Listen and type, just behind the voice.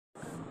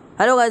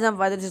Hello guys, I'm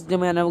 536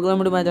 Gaming and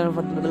welcome to my channel.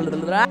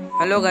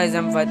 Hello guys,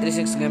 I'm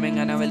 536 Gaming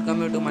and I welcome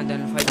you to my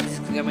channel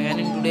 536 Gaming. And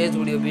in today's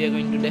video, we are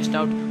going to test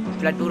out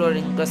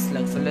Flatulorhinkus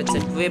Slug. So let's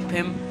equip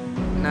him.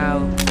 Now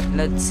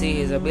let's see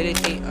his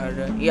ability.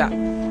 Yeah.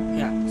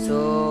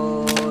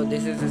 So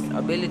this is his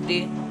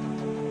ability.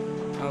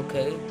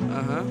 Okay.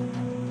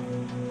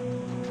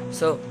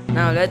 So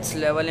now let's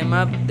level him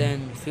up,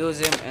 then fuse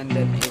him, and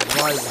then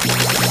evolve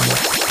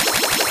him.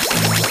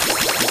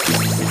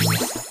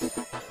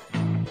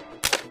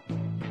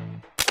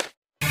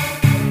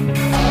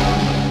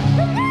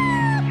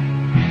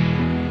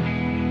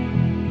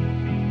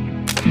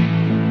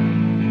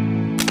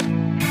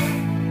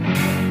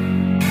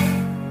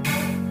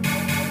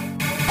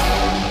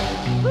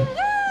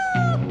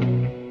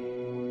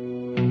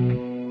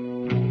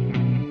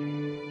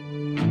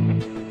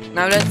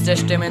 Now let's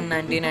test him in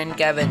 99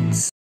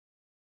 cabins.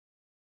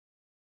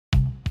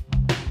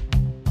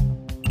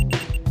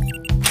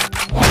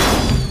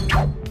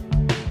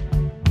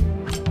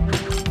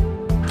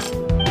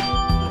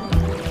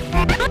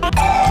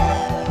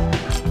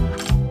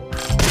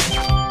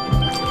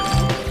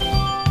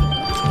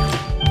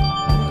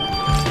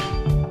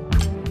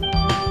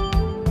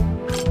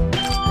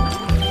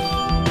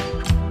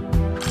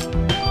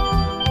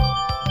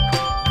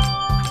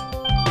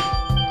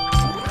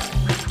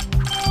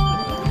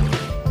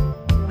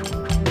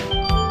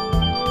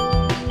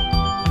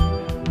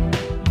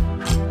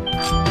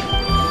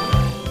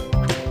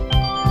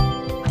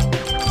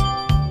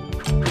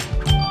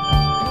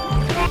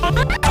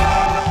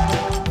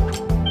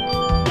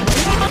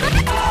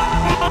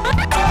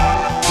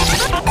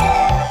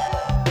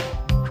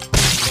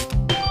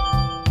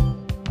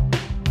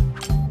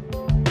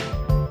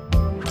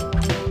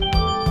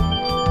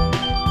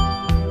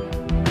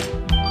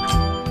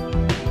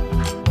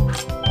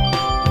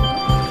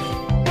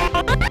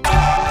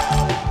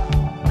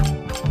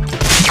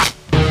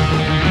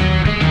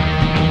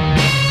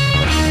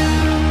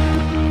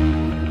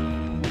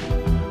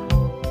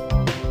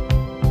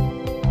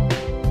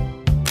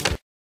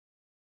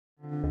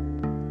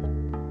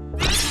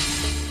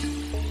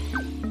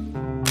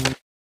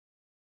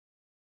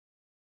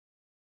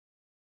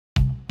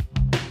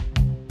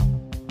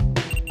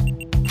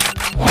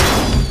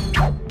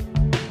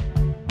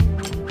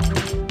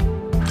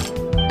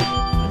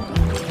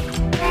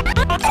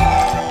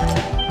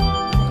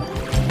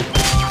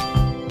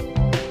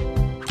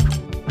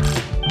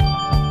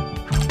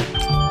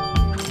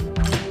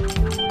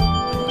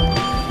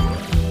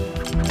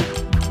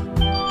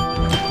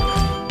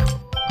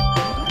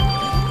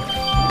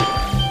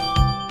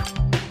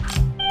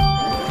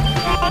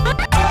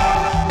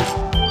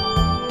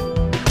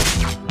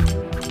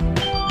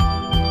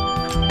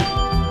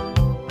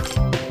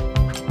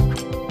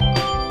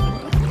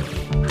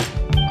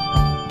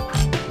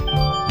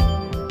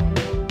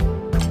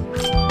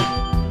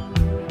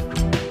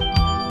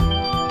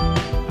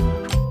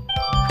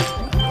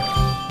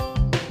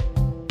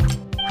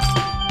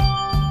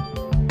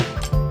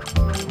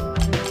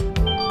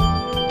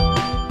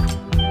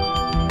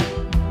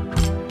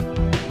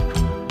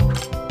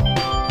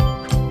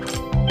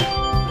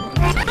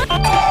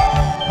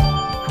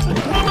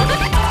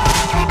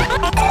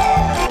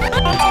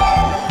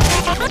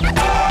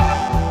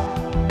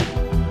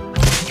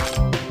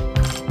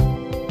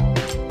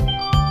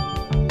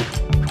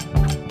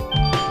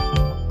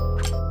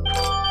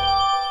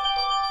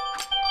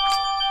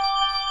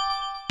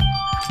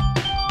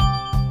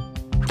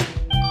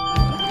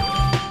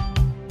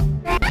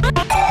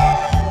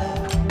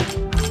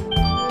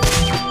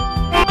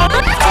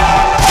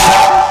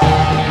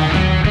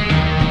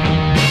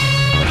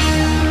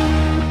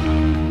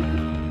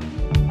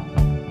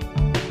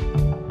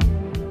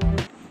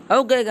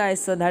 Okay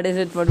guys, so that is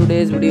it for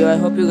today's video. I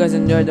hope you guys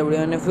enjoyed the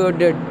video, and if you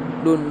did,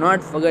 do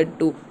not forget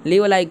to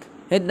leave a like,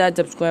 hit that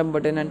subscribe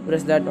button and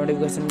press that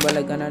notification bell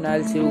icon, and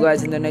I'll see you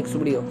guys in the next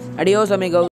video. Adios amigos.